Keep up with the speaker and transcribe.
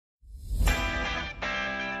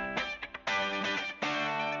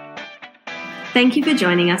Thank you for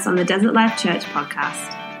joining us on the Desert Life Church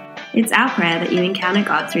podcast. It's our prayer that you encounter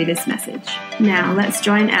God through this message. Now, let's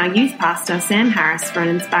join our youth pastor, Sam Harris, for an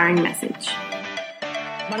inspiring message.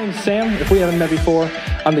 My name is Sam. If we haven't met before,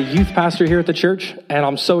 I'm the youth pastor here at the church, and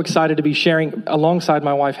I'm so excited to be sharing alongside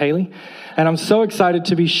my wife, Haley. And I'm so excited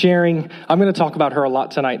to be sharing. I'm going to talk about her a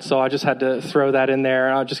lot tonight, so I just had to throw that in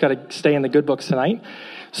there. I just got to stay in the good books tonight.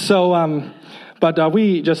 But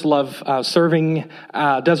we just love serving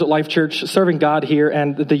Desert Life Church, serving God here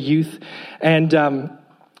and the youth. And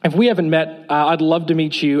if we haven't met, I'd love to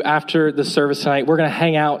meet you after the service tonight. We're going to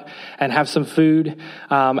hang out and have some food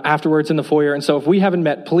afterwards in the foyer. And so if we haven't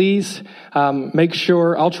met, please make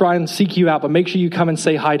sure, I'll try and seek you out, but make sure you come and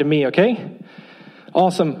say hi to me, okay?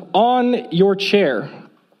 Awesome. On your chair,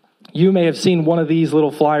 you may have seen one of these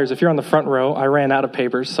little flyers. If you're on the front row, I ran out of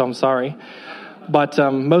papers, so I'm sorry. But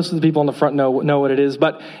most of the people in the front know what it is.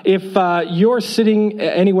 But if you're sitting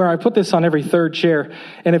anywhere, I put this on every third chair.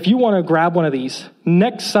 And if you want to grab one of these,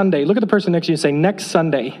 next Sunday, look at the person next to you and say, next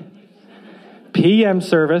Sunday, PM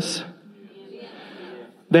service.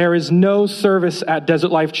 There is no service at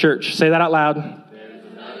Desert Life Church. Say that out loud.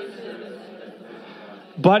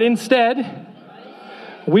 But instead,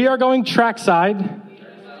 we are going trackside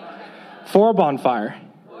for a bonfire.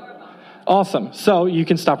 Awesome. So you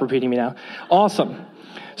can stop repeating me now. Awesome.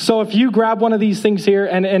 So if you grab one of these things here,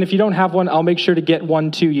 and if you don't have one, I'll make sure to get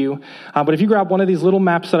one to you. But if you grab one of these little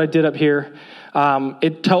maps that I did up here,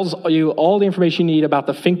 it tells you all the information you need about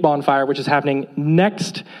the Fink Bonfire, which is happening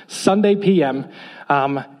next Sunday PM.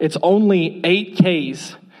 It's only 8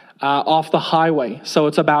 Ks off the highway. So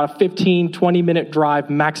it's about a 15, 20-minute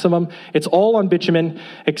drive maximum. It's all on bitumen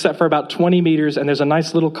except for about 20 meters, and there's a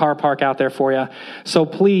nice little car park out there for you. So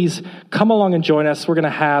please come along and join us. We're going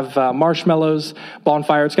to have marshmallows,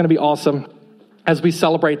 bonfire. It's going to be awesome as we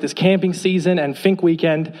celebrate this camping season and Fink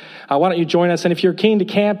weekend. Why don't you join us? And if you're keen to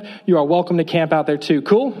camp, you are welcome to camp out there too.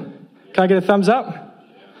 Cool? Can I get a thumbs up?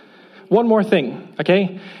 One more thing,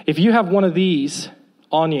 okay? If you have one of these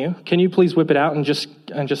on you, can you please whip it out and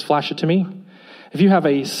just flash it to me? If you have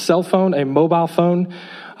a cell phone, a mobile phone,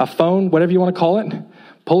 a phone, whatever you want to call it,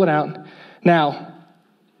 pull it out. Now,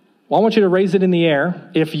 I want you to raise it in the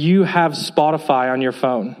air if you have Spotify on your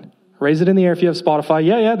phone. Raise it in the air if you have Spotify.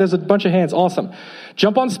 Yeah, there's a bunch of hands. Awesome.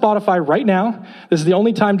 Jump on Spotify right now. This is the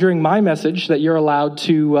only time during my message that you're allowed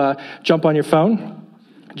to jump on your phone.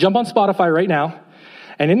 Jump on Spotify right now.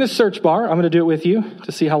 And in the search bar, I'm going to do it with you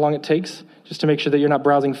to see how long it takes, just to make sure that you're not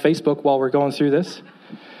browsing Facebook while we're going through this.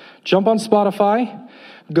 Jump on Spotify,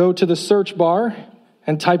 go to the search bar,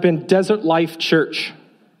 and type in Desert Life Church.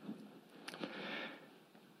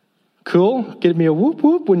 Cool. Give me a whoop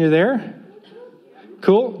whoop when you're there.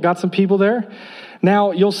 Cool. Got some people there.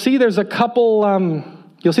 Now, you'll see there's a couple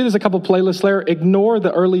playlists there. Ignore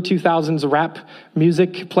the early 2000s rap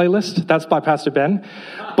music playlist. That's by Pastor Ben.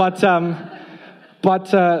 But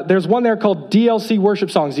there's one there called DLC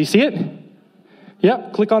Worship Songs. Do you see it?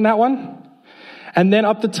 Yep, click on that one. And then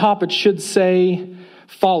up the top, it should say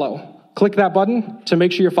follow. Click that button to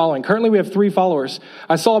make sure you're following. Currently, we have 3 followers.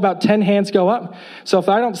 I saw about 10 hands go up. So if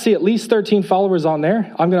I don't see at least 13 followers on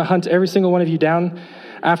there, I'm going to hunt every single one of you down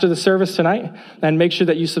after the service tonight and make sure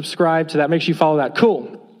that you subscribe to that. Make sure you follow that.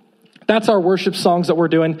 Cool. That's our worship songs that we're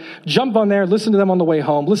doing. Jump on there, listen to them on the way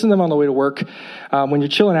home, listen to them on the way to work. When you're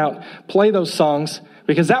chilling out, play those songs,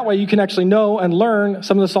 because that way you can actually know and learn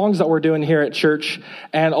some of the songs that we're doing here at church,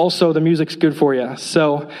 and also the music's good for you.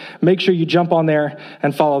 So make sure you jump on there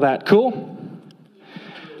and follow that. Cool?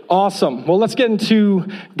 Awesome. Well, let's get into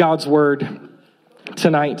God's Word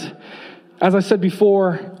tonight. As I said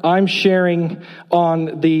before, I'm sharing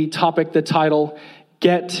on the topic, the title,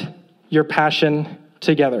 Get Your Passion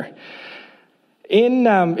Together. In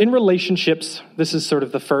relationships, this is sort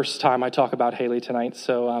of the first time I talk about Haley tonight,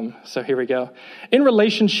 so here we go. In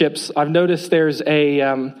relationships, I've noticed there's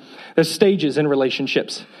stages in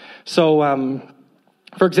relationships. So,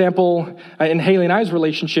 for example, in Haley and I's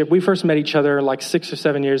relationship, we first met each other like 6 or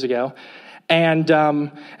 7 years ago,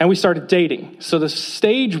 and we started dating. So the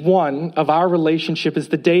stage 1 of our relationship is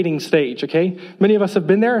the dating stage, okay? Many of us have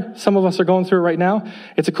been there. Some of us are going through it right now.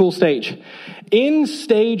 It's a cool stage. In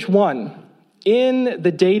stage 1, in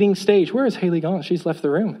the dating stage, where is Haley gone? She's left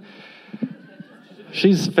the room.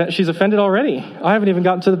 She's offended already. I haven't even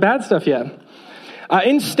gotten to the bad stuff yet.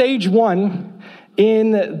 In stage 1,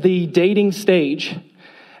 in the dating stage,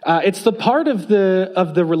 it's the part of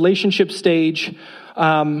the relationship stage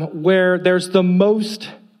where there's the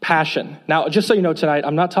most passion. Now, just so you know tonight,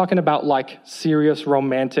 I'm not talking about like serious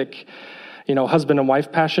romantic husband and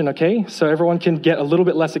wife passion, okay? So everyone can get a little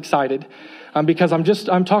bit less excited because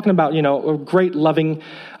I'm talking about, a great, loving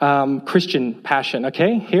Christian passion,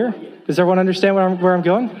 okay? Here? Does everyone understand where I'm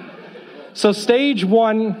going? So stage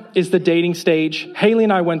 1 is the dating stage. Haley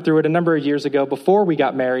and I went through it a number of years ago before we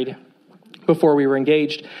got married, before we were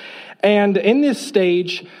engaged. And in this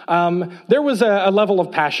stage, there was a level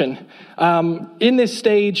of passion. In this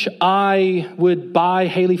stage, I would buy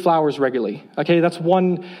Haley flowers regularly. Okay, that's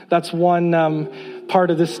one part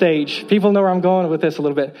of this stage. People know where I'm going with this a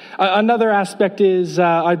little bit. Another aspect is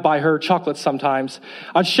I'd buy her chocolates sometimes.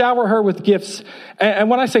 I'd shower her with gifts. And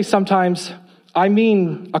when I say sometimes, I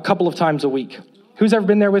mean a couple of times a week. Who's ever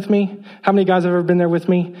been there with me? How many guys have ever been there with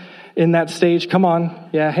me in that stage? Come on.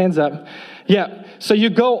 Yeah, hands up. Yeah. So you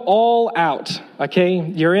go all out, okay?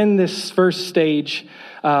 You're in this first stage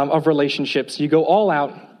of relationships. You go all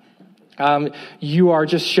out. You are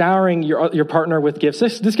just showering your partner with gifts.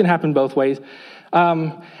 This can happen both ways.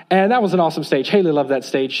 And that was an awesome stage. Haley loved that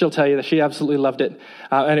stage. She'll tell you that she absolutely loved it.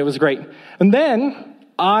 And it was great. And then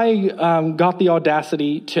I got the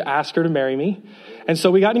audacity to ask her to marry me. And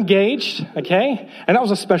so we got engaged, okay? And that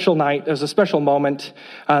was a special night. It was a special moment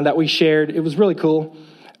that we shared. It was really cool.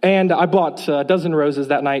 And I bought a dozen roses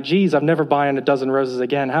that night. Geez, I'm never buying a dozen roses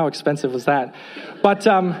again. How expensive was that? But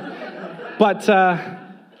I bought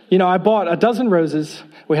a dozen roses.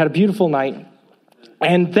 We had a beautiful night.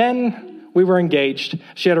 And then we were engaged.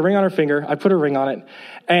 She had a ring on her finger. I put a ring on it.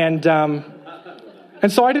 And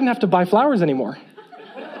so I didn't have to buy flowers anymore.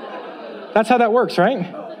 That's how that works,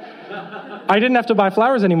 right? I didn't have to buy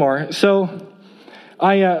flowers anymore. So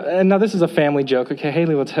and now this is a family joke, okay?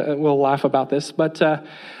 Haley will laugh about this, but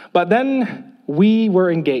then we were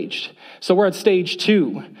engaged. So we're at stage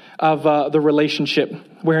 2 of the relationship.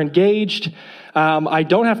 We're engaged. I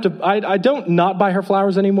don't not buy her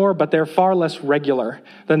flowers anymore, but they're far less regular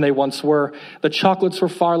than they once were. The chocolates were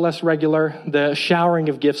far less regular. The showering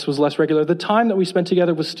of gifts was less regular. The time that we spent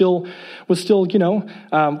together was still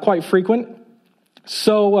quite frequent.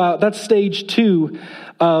 So that's stage 2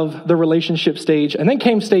 of the relationship stage. And then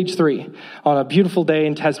came stage 3. On a beautiful day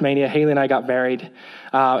in Tasmania, Haley and I got married.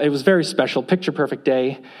 It was very special, picture perfect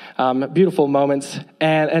day, beautiful moments.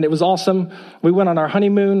 And it was awesome. We went on our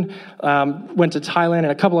honeymoon, went to Thailand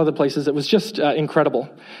and a couple other places. It was just incredible.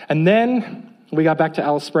 And then we got back to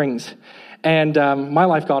Alice Springs. And my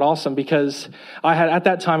life got awesome because I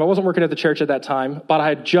wasn't working at the church at that time, but I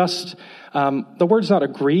had just, the word's not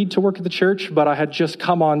agreed to work at the church, but I had just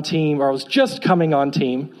come on team, or I was just coming on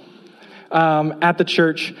team at the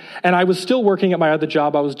church. And I was still working at my other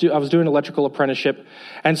job. I was doing electrical apprenticeship.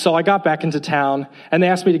 And so I got back into town and they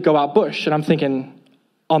asked me to go out bush. And I'm thinking,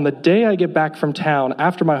 on the day I get back from town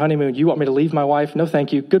after my honeymoon, you want me to leave my wife? No,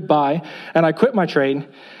 thank you. Goodbye. And I quit my trade.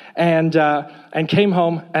 And came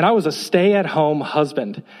home, and I was a stay-at-home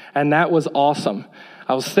husband, and that was awesome.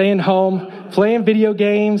 I was staying home, playing video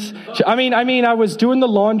games. I mean, I was doing the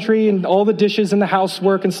laundry and all the dishes and the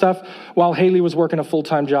housework and stuff while Haley was working a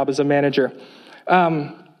full-time job as a manager.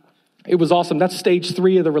 It was awesome. That's stage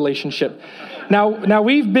 3 of the relationship. Now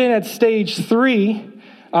we've been at stage 3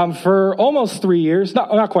 for almost 3 years.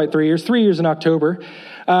 Not quite 3 years. 3 years in October.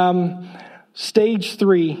 Stage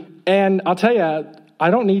 3, and I'll tell you, I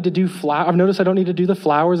don't need to do I've noticed I don't need to do the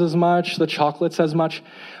flowers as much, the chocolates as much.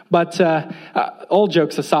 But all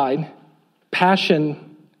jokes aside,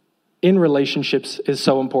 passion in relationships is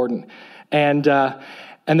so important. And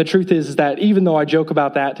the truth is that even though I joke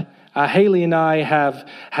about that, Haley and I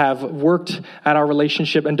have worked at our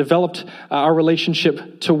relationship and developed our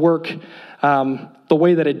relationship to work the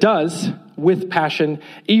way that it does, with passion,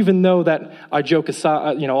 even though that I joke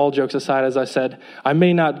aside, all jokes aside, as I said, I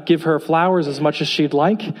may not give her flowers as much as she'd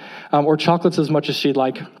like, or chocolates as much as she'd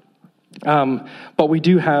like. But we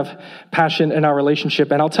do have passion in our relationship.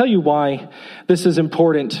 And I'll tell you why this is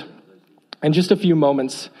important in just a few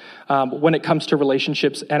moments when it comes to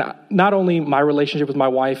relationships. And not only my relationship with my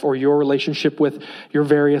wife or your relationship with your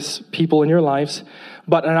various people in your lives,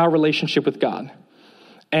 but in our relationship with God.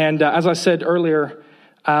 And as I said earlier,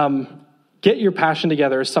 get your passion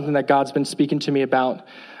together is something that God's been speaking to me about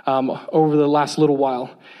over the last little while.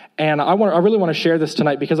 And I really want to share this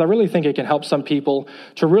tonight because I really think it can help some people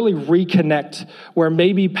to really reconnect where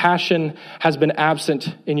maybe passion has been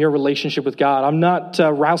absent in your relationship with God. I'm not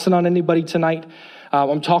rousing on anybody tonight.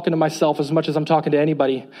 I'm talking to myself as much as I'm talking to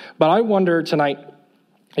anybody. But I wonder tonight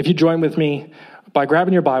if you join with me by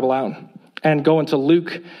grabbing your Bible out and going to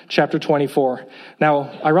Luke chapter 24. Now,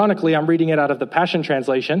 ironically, I'm reading it out of the Passion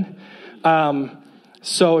Translation.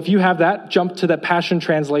 So if you have that, jump to the Passion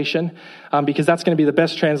Translation, because that's going to be the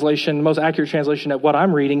best translation, the most accurate translation at what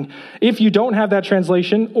I'm reading. If you don't have that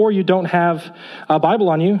translation, or you don't have a Bible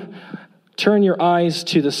on you, turn your eyes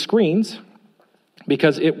to the screens,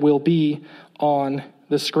 because it will be on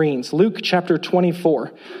the screens. Luke chapter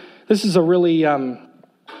 24. This is I really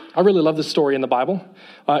love this story in the Bible.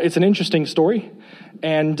 It's an interesting story,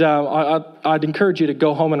 and I'd encourage you to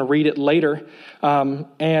go home and read it later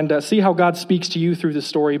and see how God speaks to you through this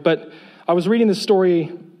story. But I was reading this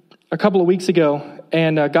story a couple of weeks ago,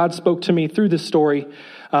 and God spoke to me through this story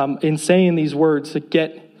in saying these words to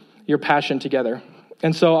get your passion together.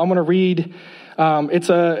 And so I'm going to read, it's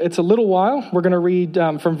a little while. We're going to read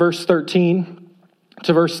from verse 13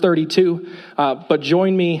 to verse 32, but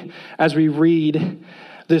join me as we read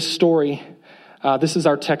this story. This is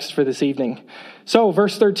our text for this evening. So,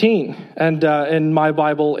 verse 13, and in my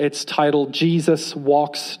Bible, it's titled, Jesus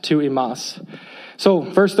Walks to Emmaus. So,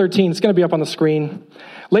 verse 13, it's going to be up on the screen.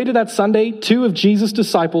 Later that Sunday, 2 of Jesus'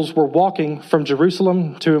 disciples were walking from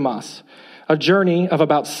Jerusalem to Emmaus, a journey of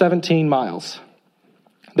about 17 miles.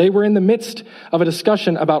 They were in the midst of a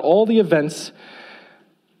discussion about all the events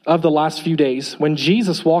of the last few days when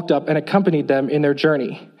Jesus walked up and accompanied them in their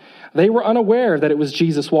journey. They were unaware that it was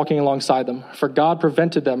Jesus walking alongside them, for God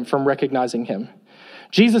prevented them from recognizing him.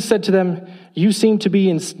 Jesus said to them, "You seem to be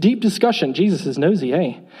in deep discussion." Jesus is nosy,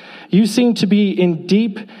 eh? "You seem to be in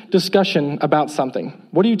deep discussion about something.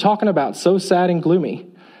 What are you talking about, so sad and gloomy?"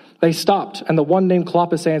 They stopped, and the one named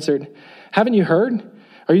Cleopas answered, "Haven't you heard?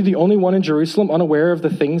 Are you the only one in Jerusalem unaware of the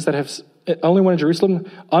things that have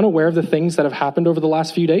happened over the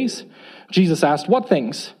last few days?" Jesus asked, "What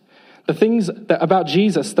things?" "The things about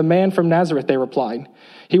Jesus, the man from Nazareth," they replied.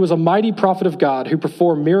 "He was a mighty prophet of God who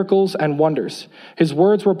performed miracles and wonders. His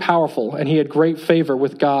words were powerful, and he had great favor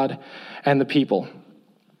with God and the people."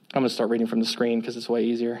 I'm going to start reading from the screen because it's way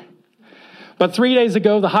easier. "But 3 days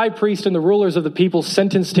ago, the high priest and the rulers of the people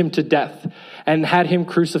sentenced him to death and had him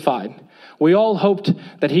crucified. We all hoped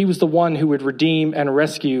that he was the one who would redeem and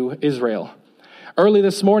rescue Israel. Early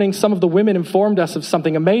this morning, some of the women informed us of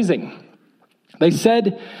something amazing. They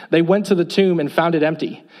said they went to the tomb and found it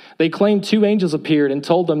empty. They claimed 2 angels appeared and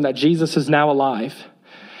told them that Jesus is now alive.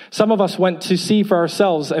 Some of us went to see for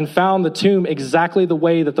ourselves and found the tomb exactly the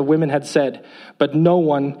way that the women had said, but no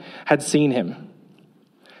one had seen him."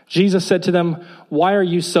 Jesus said to them, "Why are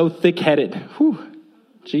you so thick-headed?" Whew,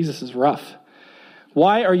 Jesus is rough.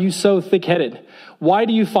 "Why are you so thick-headed? Why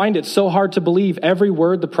do you find it so hard to believe every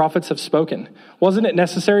word the prophets have spoken? Wasn't it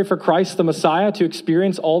necessary for Christ the Messiah to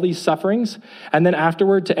experience all these sufferings and then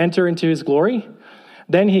afterward to enter into his glory?"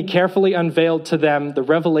 Then he carefully unveiled to them the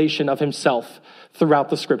revelation of himself throughout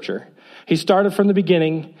the scripture. He started from the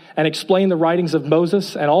beginning and explained the writings of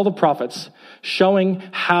Moses and all the prophets, showing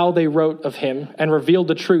how they wrote of him and revealed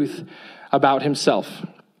the truth about himself.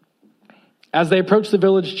 As they approached the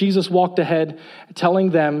village, Jesus walked ahead, telling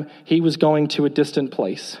them he was going to a distant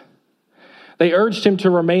place. They urged him to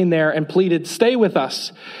remain there and pleaded, "Stay with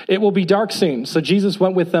us. It will be dark soon." So Jesus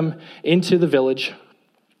went with them into the village,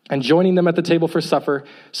 and joining them at the table for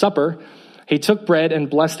supper, he took bread and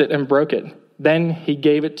blessed it and broke it. Then he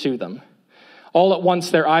gave it to them. All at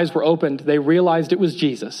once their eyes were opened. They realized it was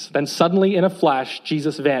Jesus. Then suddenly, in a flash,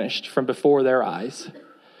 Jesus vanished from before their eyes.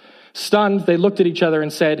 Stunned, they looked at each other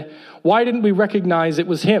and said, "Why didn't we recognize it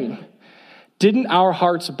was him? Didn't our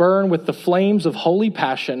hearts burn with the flames of holy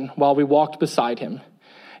passion while we walked beside him?"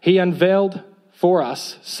 He unveiled for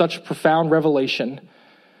us such profound revelation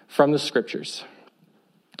from the scriptures.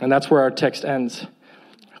 And that's where our text ends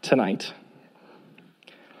tonight.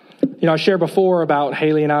 You know, I shared before about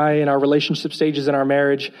Haley and I and our relationship stages in our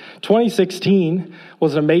marriage. 2016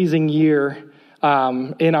 was an amazing year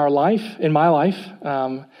in my life.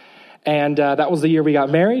 And that was the year we got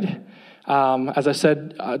married. As I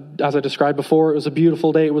said, as I described before, it was a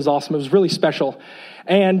beautiful day. It was awesome. It was really special.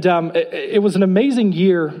 And it was an amazing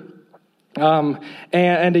year.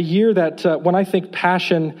 And a year that when I think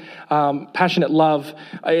passionate love,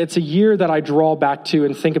 it's a year that I draw back to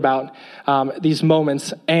and think about these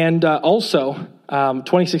moments. And also,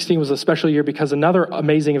 2016 was a special year because another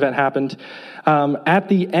amazing event happened. At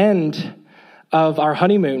the end of our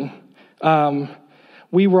honeymoon,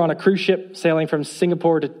 we were on a cruise ship sailing from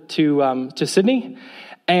Singapore to Sydney.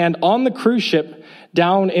 And on the cruise ship,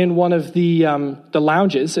 down in one of the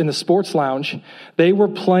lounges, in the sports lounge, they were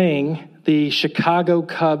playing the Chicago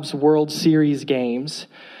Cubs World Series games.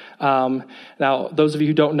 Now, those of you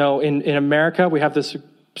who don't know, in America, we have this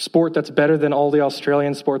sport that's better than all the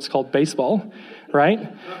Australian sports called baseball, right?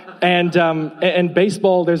 And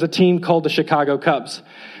baseball, there's a team called the Chicago Cubs.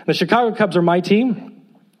 The Chicago Cubs are my team.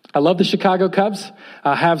 I love the Chicago Cubs.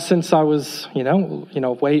 I have since I was,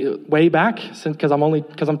 way back, because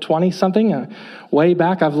I'm 20 something, way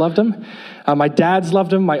back. I've loved them. My dad's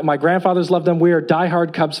loved them. My grandfather's loved them. We are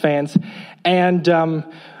diehard Cubs fans. And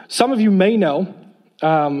some of you may know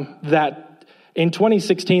that in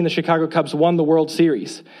 2016, the Chicago Cubs won the World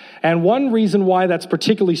Series. And one reason why that's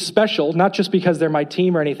particularly special, not just because they're my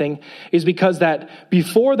team or anything, is because that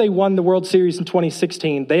before they won the World Series in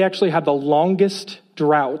 2016, they actually had the longest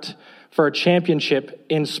drought for a championship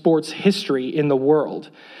in sports history in the world.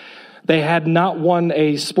 They had not won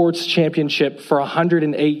a sports championship for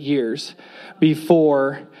 108 years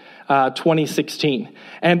before 2016.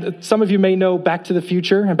 And some of you may know Back to the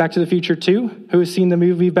Future and Back to the Future 2. Who has seen the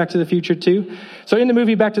movie Back to the Future 2? So in the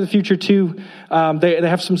movie Back to the Future 2, they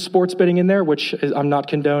have some sports betting in there, which I'm not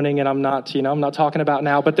condoning and I'm not talking about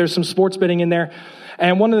now, but there's some sports betting in there.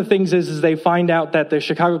 And one of the things is they find out that the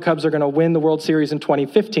Chicago Cubs are going to win the World Series in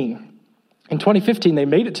 2015. In 2015, they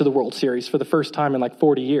made it to the World Series for the first time in like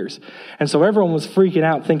 40 years. And so everyone was freaking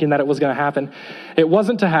out thinking that it was going to happen. It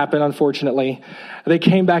wasn't to happen, unfortunately. They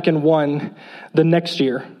came back and won the next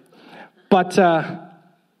year. But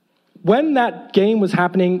when that game was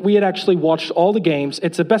happening, we had actually watched all the games.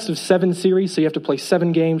 It's a best of 7 series, so you have to play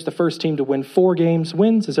 7 games. The first team to win 4 games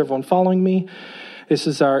wins. Is everyone following me? This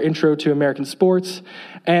is our intro to American sports.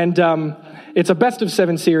 And it's a best of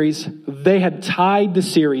 7 series. They had tied the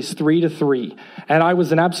series 3-3. And I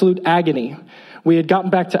was in absolute agony. We had gotten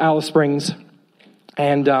back to Alice Springs.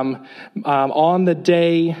 And on the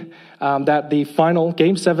day that the final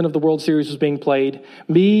Game 7 of the World Series was being played,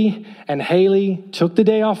 me and Haley took the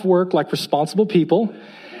day off work like responsible people.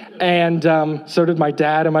 And so did my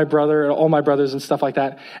dad and my brother and all my brothers and stuff like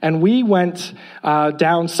that. And we went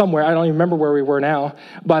down somewhere. I don't even remember where we were now.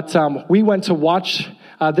 But we went to watch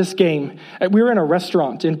this game. We were in a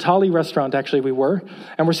restaurant, in Tali Restaurant, actually we were.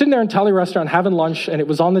 And we're sitting there in Tali Restaurant having lunch, and it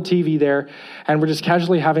was on the TV there. And we're just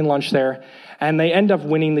casually having lunch there. And they end up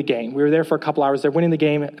winning the game. We were there for a couple hours. They're winning the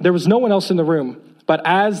game. There was no one else in the room. But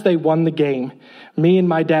as they won the game, me and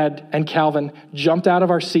my dad and Calvin jumped out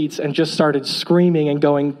of our seats and just started screaming and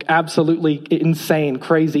going absolutely insane,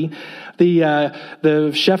 crazy.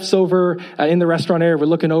 The chefs over in the restaurant area were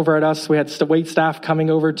looking over at us. We had wait staff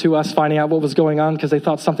coming over to us, finding out what was going on because they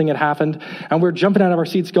thought something had happened. And we're jumping out of our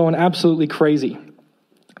seats going absolutely crazy.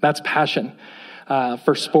 That's passion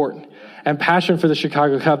for sport. And passion for the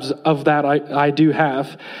Chicago Cubs, of that I do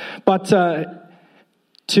have. But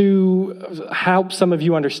to help some of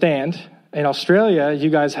you understand, in Australia, you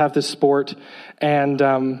guys have this sport, and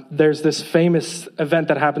there's this famous event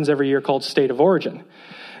that happens every year called State of Origin.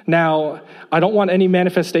 Now, I don't want any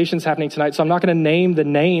manifestations happening tonight, so I'm not going to name the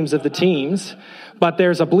names of the teams, but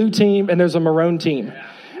there's a blue team and there's a maroon team.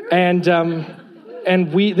 And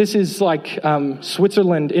this is like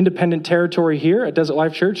Switzerland independent territory here at Desert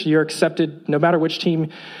Life Church. You're accepted no matter which team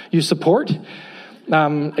you support.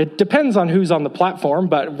 It depends on who's on the platform,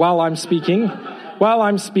 but while I'm speaking,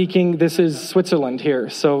 this is Switzerland here,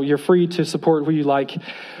 so you're free to support who you like.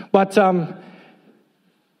 But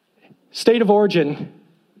State of Origin,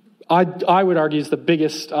 I would argue, is the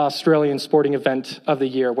biggest Australian sporting event of the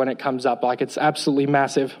year when it comes up. Like, it's absolutely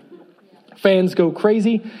massive. Fans go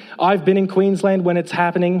crazy. I've been in Queensland when it's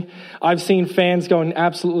happening. I've seen fans going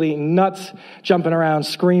absolutely nuts, jumping around,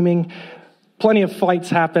 screaming. Plenty of fights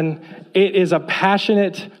happen. It is a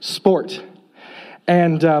passionate sport.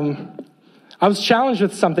 And I was challenged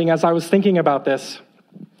with something as I was thinking about this.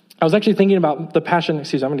 I was actually thinking about the passion.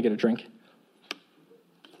 Excuse me, I'm going to get a drink.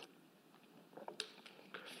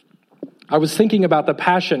 I was thinking about the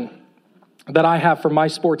passion that I have for my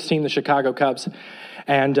sports team, the Chicago Cubs.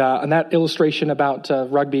 And that illustration about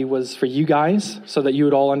rugby was for you guys so that you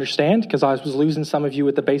would all understand, because I was losing some of you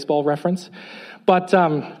with the baseball reference. But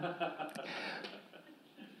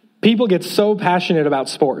people get so passionate about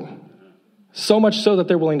sport, so much so that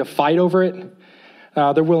they're willing to fight over it.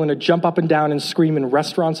 They're willing to jump up and down and scream in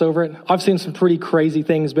restaurants over it. I've seen some pretty crazy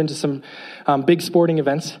things, been to some big sporting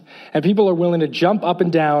events, and people are willing to jump up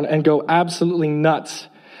and down and go absolutely nuts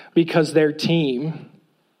because their team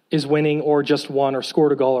is winning or just won or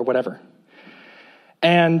scored a goal or whatever.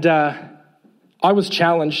 And I was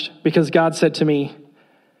challenged because God said to me,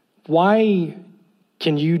 why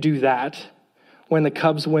can you do that when the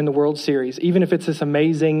Cubs win the World Series? Even if it's this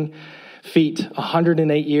amazing feat,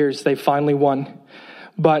 108 years, they finally won.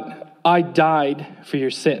 But I died for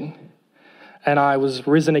your sin, and I was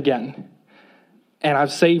risen again, and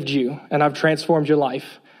I've saved you, and I've transformed your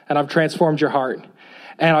life, and I've transformed your heart,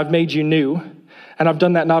 and I've made you new. And I've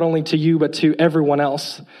done that not only to you, but to everyone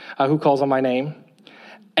else who calls on my name.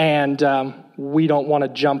 and we don't want to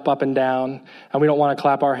jump up and down, and we don't want to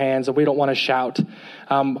clap our hands, and we don't want to shout.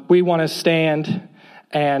 We want to stand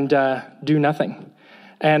and do nothing.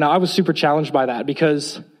 And I was super challenged by that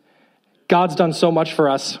because God's done so much for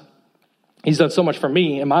us. He's done so much for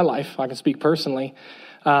me in my life. I can speak personally.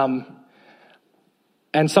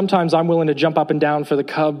 And sometimes I'm willing to jump up and down for the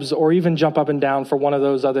Cubs or even jump up and down for one of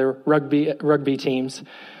those other rugby teams.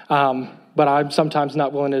 But I'm sometimes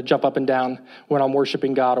not willing to jump up and down when I'm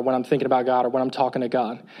worshiping God or when I'm thinking about God or when I'm talking to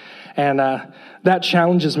God. And that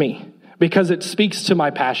challenges me because it speaks to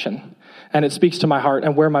my passion and it speaks to my heart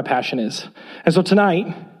and where my passion is. And so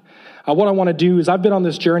tonight, what I want to do is I've been on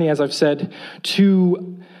this journey, as I've said,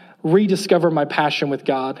 to rediscover my passion with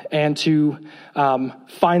God and to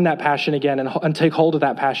find that passion again and take hold of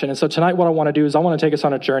that passion. And so tonight what I want to do is I want to take us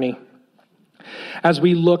on a journey as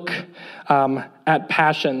we look at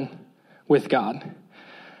passion with God.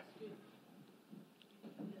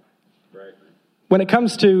 Right. When it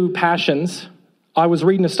comes to passions, I was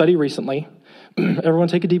reading a study recently. Everyone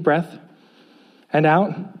take a deep breath and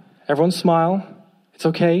out. Everyone smile. It's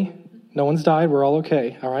okay. No one's died. We're all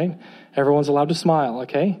okay. All right. Everyone's allowed to smile.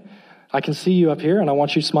 Okay. I can see you up here, and I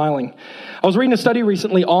want you smiling. I was reading a study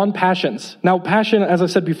recently on passions. Now, passion, as I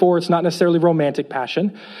said before, it's not necessarily romantic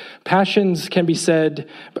passion. Passions can be said,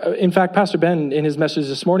 in fact, Pastor Ben, in his message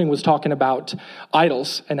this morning, was talking about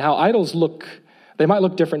idols and how idols they might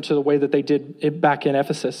look different to the way that they did it back in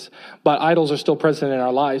Ephesus, but idols are still present in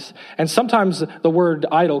our lives. And sometimes the word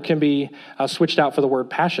idol can be switched out for the word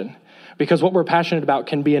passion, because what we're passionate about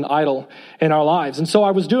can be an idol in our lives. And so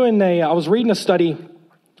I was reading a study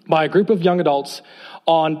by a group of young adults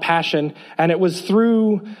on passion, and it was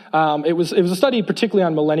through it was a study particularly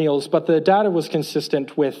on millennials, but the data was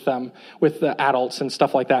consistent with the adults and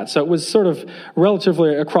stuff like that. So it was sort of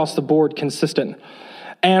relatively across the board consistent.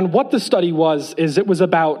 And what the study was it was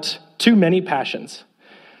about too many passions.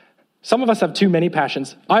 Some of us have too many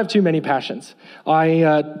passions. I have too many passions. I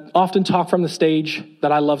often talk from the stage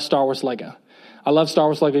that I love Star Wars Lego. I love Star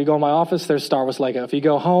Wars Lego. You go in my office, there's Star Wars Lego. If you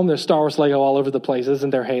go home, there's Star Wars Lego all over the place. Isn't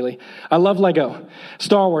there, Haley? I love Lego,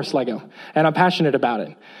 Star Wars Lego, and I'm passionate about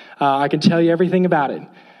it. I can tell you everything about it.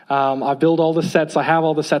 I build all the sets. I have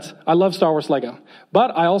all the sets. I love Star Wars Lego.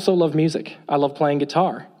 But I also love music. I love playing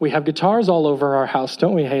guitar. We have guitars all over our house,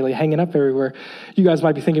 don't we, Haley? Hanging up everywhere. You guys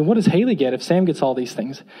might be thinking, what does Haley get if Sam gets all these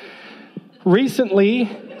things? Recently,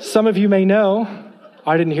 some of you may know,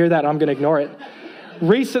 I didn't hear that, I'm going to ignore it.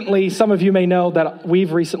 Recently, some of you may know that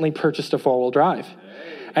we've recently purchased a four-wheel drive.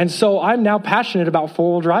 And so I'm now passionate about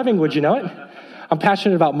four-wheel driving, would you know it? I'm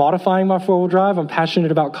passionate about modifying my four-wheel drive. I'm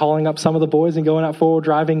passionate about calling up some of the boys and going out four-wheel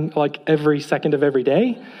driving like every second of every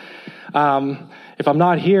day. If I'm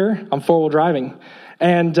not here, I'm four-wheel driving.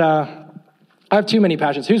 And I have too many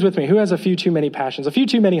passions. Who's with me? Who has a few too many passions? A few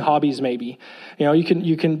too many hobbies, maybe. You know,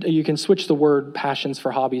 you can switch the word passions for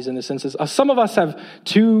hobbies in this instance. Some of us have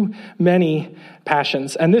too many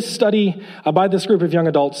passions. And this study by this group of young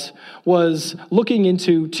adults was looking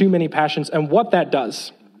into too many passions and what that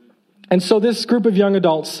does. And so this group of young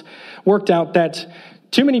adults worked out that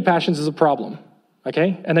too many passions is a problem.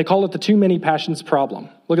 Okay? And they call it the too many passions problem.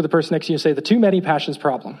 Look at the person next to you and say, the too many passions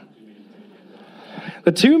problem.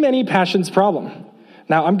 The too many passions problem.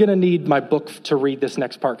 Now, I'm going to need my book to read this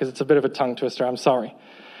next part because it's a bit of a tongue twister. I'm sorry.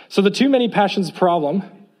 So the too many passions problem,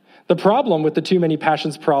 the problem with the too many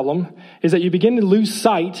passions problem is that you begin to lose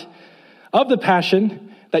sight of the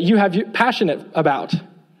passion that you have passionate about.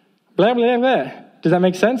 Blah, blah, blah. Does that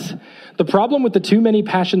make sense? The problem with the too many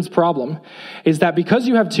passions problem is that because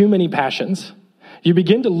you have too many passions, you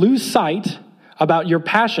begin to lose sight about your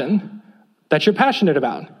passion that you're passionate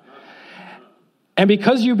about. And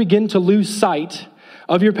because you begin to lose sight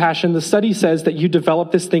of your passion, the study says that you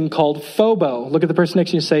develop this thing called FOBO. Look at the person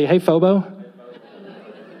next to you and say, hey, FOBO.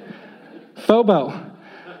 FOBO.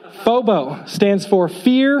 FOBO stands for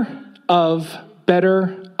fear of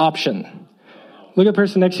better option. Look at the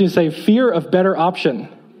person next to you and say, fear of better option.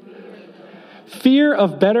 Fear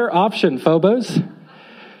of better option, phobos.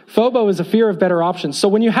 FOBO is a fear of better options. So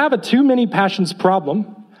when you have a too many passions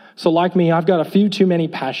problem, so like me, I've got a few too many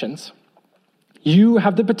passions, you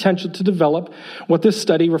have the potential to develop what this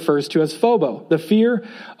study refers to as FOBO, the fear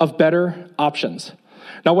of better options.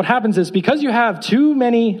 Now what happens is because you have too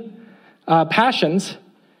many passions,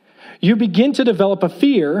 you begin to develop a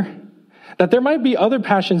fear that there might be other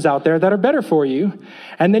passions out there that are better for you,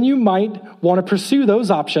 and then you might want to pursue those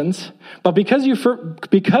options, but because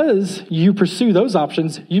you pursue those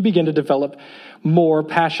options, you begin to develop more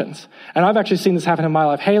passions. And I've actually seen this happen in my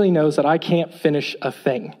life. Haley knows that I can't finish a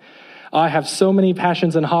thing. I have so many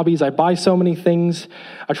passions and hobbies. I buy so many things.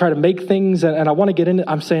 I try to make things, and I want to get into.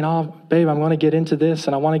 I'm saying, oh, babe, I want to get into this,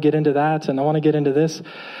 and I want to get into that, and I want to get into this.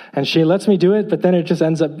 And she lets me do it, but then it just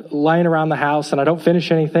ends up lying around the house, and I don't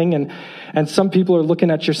finish anything. And some people are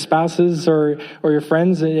looking at your spouses or your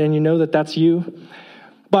friends, and you know that that's you.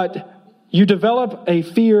 But you develop a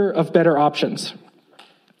fear of better options.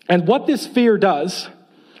 And what this fear does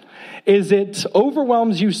is it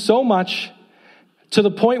overwhelms you so much to the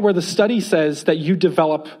point where the study says that you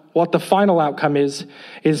develop what the final outcome is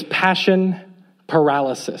passion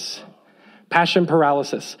paralysis. Passion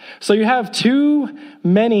paralysis. So you have too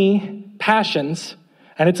many passions,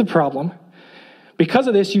 and it's a problem. Because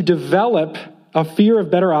of this, you develop a fear of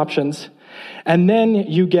better options, and then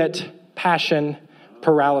you get passion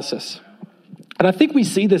paralysis. And I think we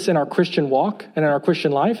see this in our Christian walk and in our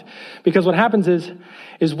Christian life, because what happens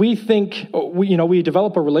is we think, we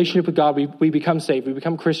develop a relationship with God, we become saved, we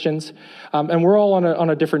become Christians, and we're all on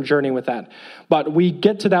a different journey with that. But we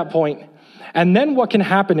get to that point, and then what can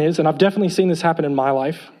happen is, and I've definitely seen this happen in my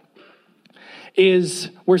life, is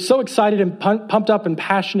we're so excited and pumped up and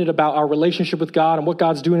passionate about our relationship with God and what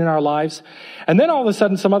God's doing in our lives. And then all of a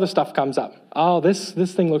sudden some other stuff comes up. Oh, this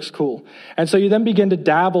thing looks cool. And so you then begin to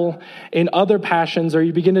dabble in other passions, or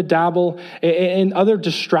you begin to dabble in other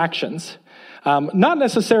distractions. Not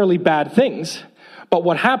necessarily bad things, but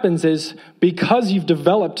what happens is because you've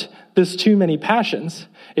developed this too many passions,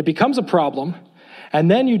 it becomes a problem. And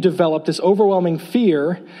then you develop this overwhelming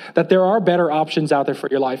fear that there are better options out there for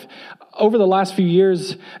your life. Over the last few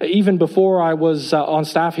years, even before I was on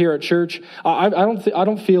staff here at church, I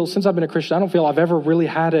don't feel, since I've been a Christian, I don't feel I've ever really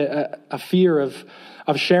had a fear of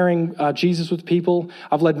sharing Jesus with people.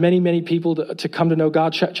 I've led many people to come to know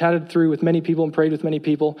God, chatted through with many people and prayed with many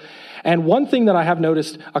people. And one thing that I have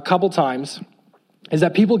noticed a couple times is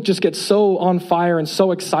that people just get so on fire and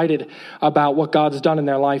so excited about what God's done in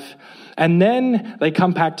their life. And then they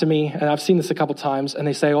come back to me, and I've seen this a couple times, and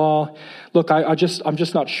they say, oh, look, I'm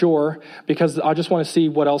just not sure, because I just want to see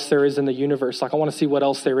what else there is in the universe. Like, I want to see what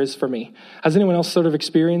else there is for me. Has anyone else sort of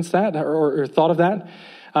experienced that or thought of that?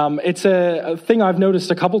 It's a thing I've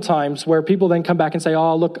noticed a couple times where people then come back and say,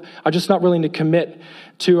 oh, look, I'm just not willing to commit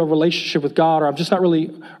to a relationship with God, or I'm just not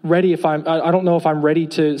really ready I don't know if I'm ready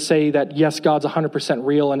to say that, yes, God's 100%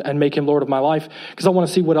 real and make him Lord of my life, because I want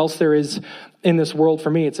to see what else there is in this world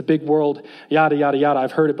for me. It's a big world, yada, yada, yada.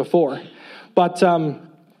 I've heard it before. But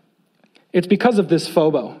it's because of this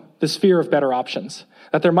FOBO, this fear of better options,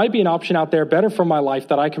 that there might be an option out there better for my life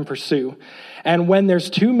that I can pursue. And when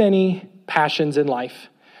there's too many passions in life,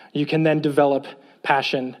 you can then develop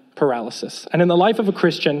passion paralysis. And in the life of a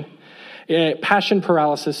Christian, passion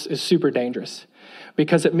paralysis is super dangerous,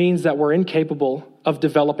 because it means that we're incapable of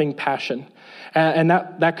developing passion. And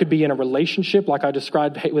that could be in a relationship, like I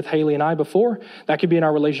described with Haley and I before. That could be in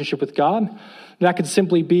our relationship with God. That could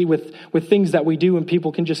simply be with things that we do, and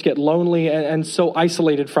people can just get lonely and so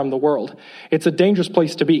isolated from the world. It's a dangerous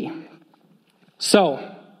place to be.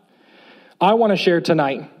 So I want to share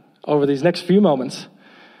tonight, over these next few moments,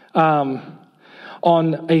 on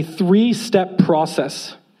a 3-step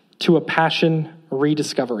process to a passion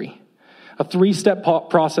rediscovery. A 3-step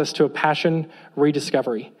process to a passion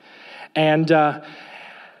rediscovery. And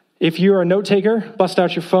if you're a note taker, bust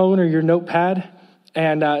out your phone or your notepad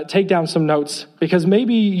and take down some notes, because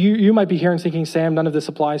maybe you might be here and thinking, Sam, none of this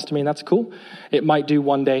applies to me, and that's cool. It might do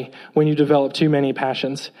one day when you develop too many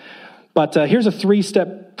passions. But here's a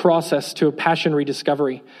 3-step process to a passion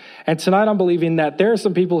rediscovery. And tonight I'm believing that there are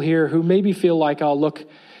some people here who maybe feel like, oh, look,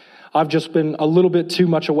 I've just been a little bit too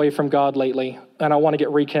much away from God lately, and I want to get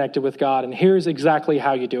reconnected with God. And here's exactly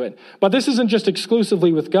how you do it. But this isn't just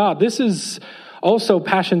exclusively with God. This is also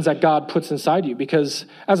passions that God puts inside you, because,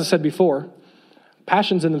 as I said before,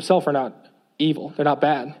 passions in themselves are not evil. They're not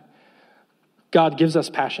bad. God gives us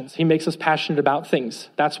passions. He makes us passionate about things.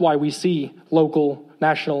 That's why we see local,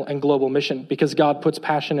 national, and global mission, because God puts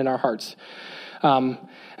passion in our hearts. And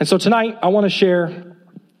so tonight, I want to share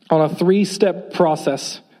on a 3-step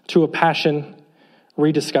process to a passion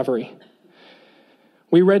rediscovery.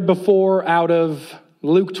 We read before out of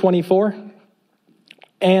Luke 24,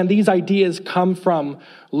 and these ideas come from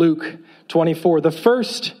Luke 24. The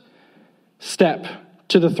first step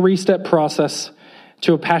to the 3-step process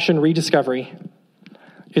to a passion rediscovery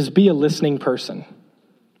is be a listening person.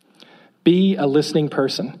 Be a listening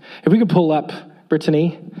person. If we could pull up,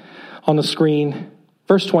 Brittany, on the screen,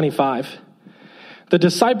 verse 25. The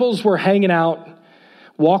disciples were hanging out,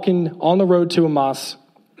 walking on the road to Emmaus,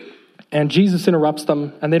 and Jesus interrupts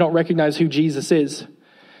them, and they don't recognize who Jesus is.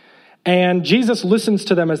 And Jesus listens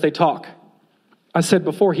to them as they talk. I said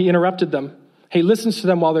before, he interrupted them. He listens to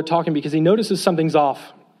them while they're talking because he notices something's off.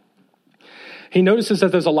 He notices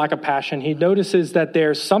that there's a lack of passion. He notices that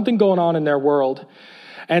there's something going on in their world.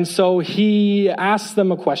 And so he asks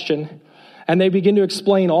them a question, and they begin to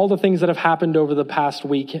explain all the things that have happened over the past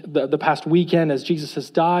week, the past weekend as Jesus has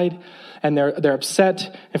died, and they're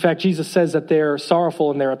upset. In fact, Jesus says that they're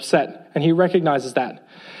sorrowful and they're upset, and he recognizes that.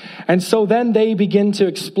 And so then they begin to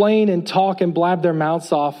explain and talk and blab their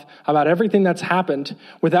mouths off about everything that's happened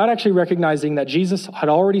without actually recognizing that Jesus had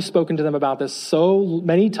already spoken to them about this so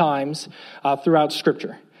many times throughout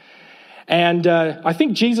Scripture. And I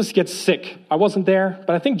think Jesus gets sick. I wasn't there,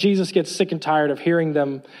 but I think Jesus gets sick and tired of hearing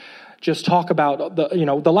them just talk about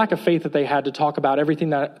the lack of faith that they had to talk about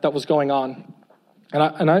everything that was going on.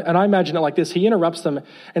 And I imagine it like this. He interrupts them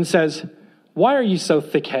and says, "Why are you so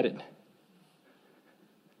thick-headed?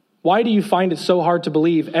 Why do you find it so hard to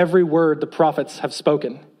believe every word the prophets have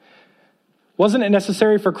spoken? Wasn't it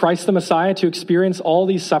necessary for Christ the Messiah to experience all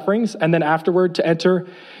these sufferings and then afterward to enter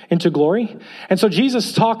into glory?" And so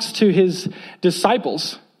Jesus talks to his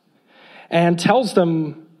disciples and tells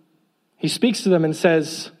them, he speaks to them and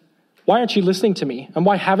says, "Why aren't you listening to me? And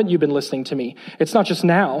why haven't you been listening to me? It's not just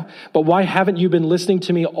now, but why haven't you been listening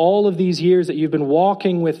to me all of these years that you've been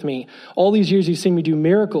walking with me? All these years you've seen me do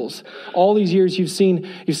miracles. All these years you've seen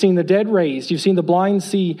the dead raised. You've seen the blind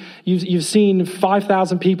see. You've seen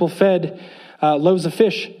 5,000 people fed loaves of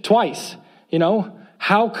fish twice.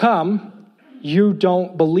 How come you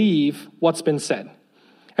don't believe what's been said?"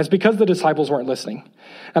 It's because the disciples weren't listening.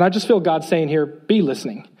 And I just feel God saying here, be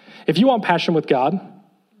listening. If you want passion with God,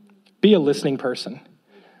 be a listening person.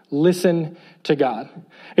 Listen to God.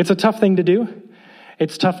 It's a tough thing to do.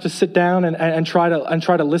 It's tough to sit down and try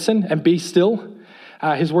to listen and be still.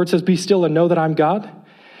 His word says, "Be still and know that I'm God."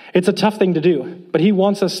 It's a tough thing to do, but he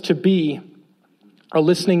wants us to be a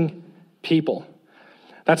listening people.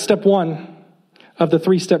 That's step 1 of the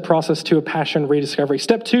 3-step process to a passion rediscovery.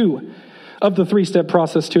 Step 2 of the 3-step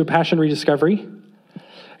process to a passion rediscovery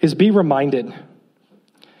is be reminded.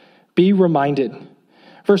 Be reminded.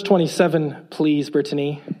 Verse 27, please,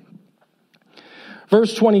 Brittany.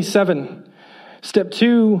 Verse 27, step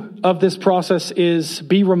 2 of this process is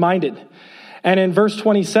be reminded. And in verse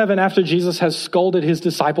 27, after Jesus has scolded his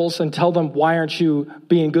disciples and tell them, "Why aren't you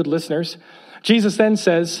being good listeners?" Jesus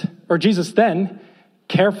then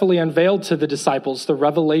carefully unveiled to the disciples the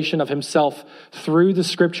revelation of himself through the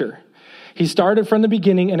Scripture. He started from the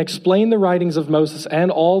beginning and explained the writings of Moses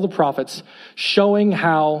and all the prophets, showing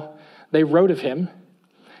how they wrote of him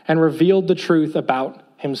and revealed the truth about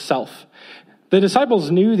himself. The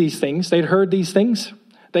disciples knew these things. They'd heard these things.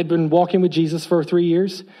 They'd been walking with Jesus for 3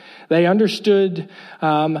 years. They understood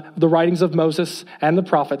the writings of Moses and the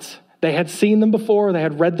prophets. They had seen them before. They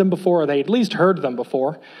had read them before. Or they at least heard them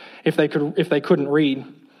before, if they couldn't read.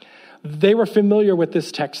 They were familiar with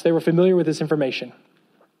this text. They were familiar with this information.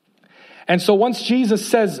 And so once Jesus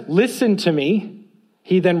says, "Listen to me,"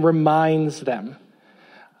 he then reminds them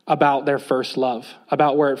about their first love,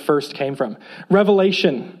 about where it first came from.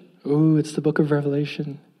 Revelation. Ooh, it's the book of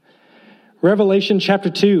Revelation. Revelation chapter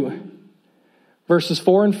 2, verses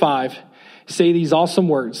 4 and 5 say these awesome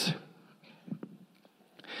words.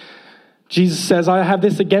 Jesus says, "I have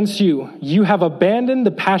this against you. You have abandoned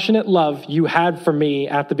the passionate love you had for me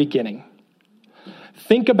at the beginning.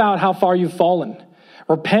 Think about how far you've fallen.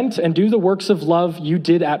 Repent and do the works of love you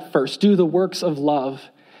did at first." Do the works of love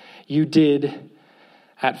you did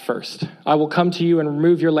at first. "I will come to you and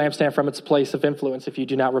remove your lampstand from its place of influence if you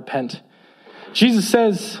do not repent." Jesus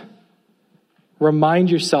says, remind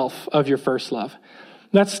yourself of your first love.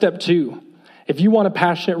 That's step 2. If you want a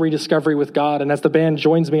passionate rediscovery with God, and as the band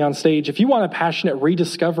joins me on stage, if you want a passionate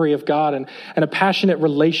rediscovery of God and a passionate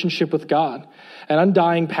relationship with God, an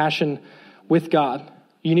undying passion with God,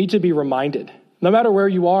 you need to be reminded. No matter where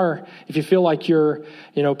you are, if you feel like you're,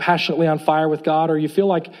 passionately on fire with God, or you feel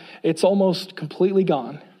like it's almost completely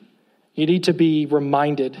gone, you need to be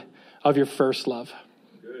reminded of your first love.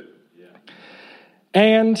 Good. Yeah.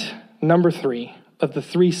 And number 3 of the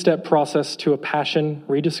 3-step process to a passion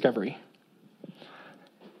rediscovery.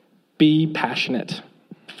 Be passionate.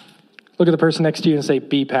 Look at the person next to you and say,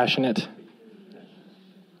 "Be passionate."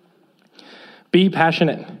 Be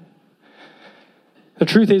passionate. The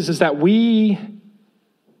truth is that we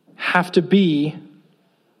have to be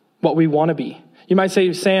what we want to be. You might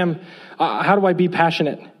say, "Sam, how do I be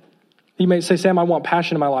passionate?" You might say, "Sam, I want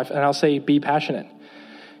passion in my life." And I'll say, "Be passionate."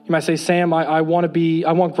 You might say, "Sam, I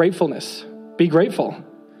want gratefulness." Be grateful.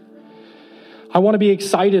 "I want to be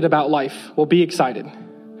excited about life." Well, be excited.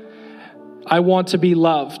 "I want to be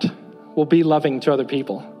loved." Well, be loving to other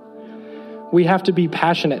people. We have to be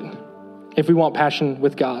passionate. if we want passion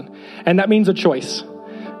with God. And that means a choice.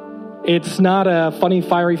 It's not a funny,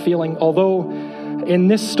 fiery feeling, although in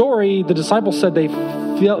this story, the disciples said they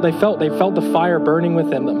felt the fire burning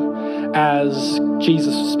within them as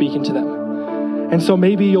Jesus was speaking to them. And so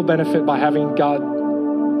maybe you'll benefit by having God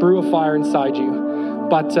brew a fire inside you.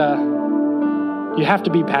 But you have to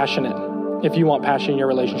be passionate if you want passion in your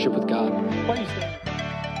relationship with God.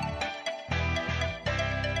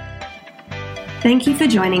 Thank you for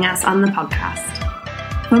joining us on the podcast.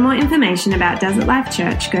 For more information about Desert Life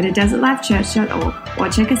Church, go to desertlifechurch.org or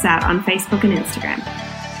check us out on Facebook and Instagram.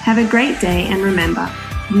 Have a great day, and remember,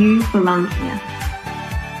 you belong here.